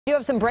You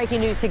have some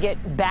breaking news to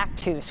get back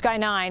to. Sky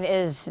 9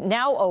 is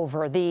now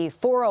over the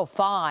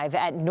 405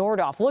 at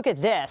Nordhoff. Look at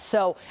this.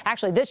 So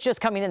actually this just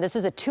coming in. This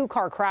is a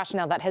two-car crash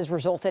now that has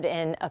resulted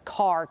in a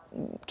car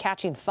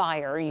catching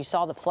fire. You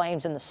saw the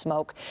flames and the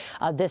smoke.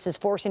 This is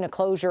forcing a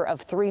closure of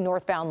 3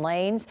 northbound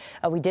lanes.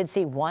 We did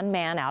see one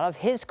man out of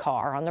his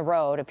car on the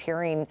road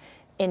appearing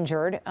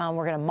injured.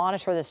 We're going to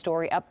monitor this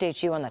story,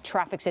 update you on the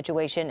traffic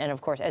situation, and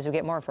of course, as we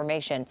get more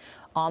information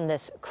on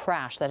this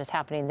crash that is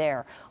happening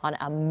there on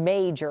a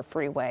major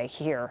freeway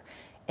here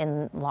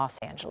in Los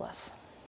Angeles.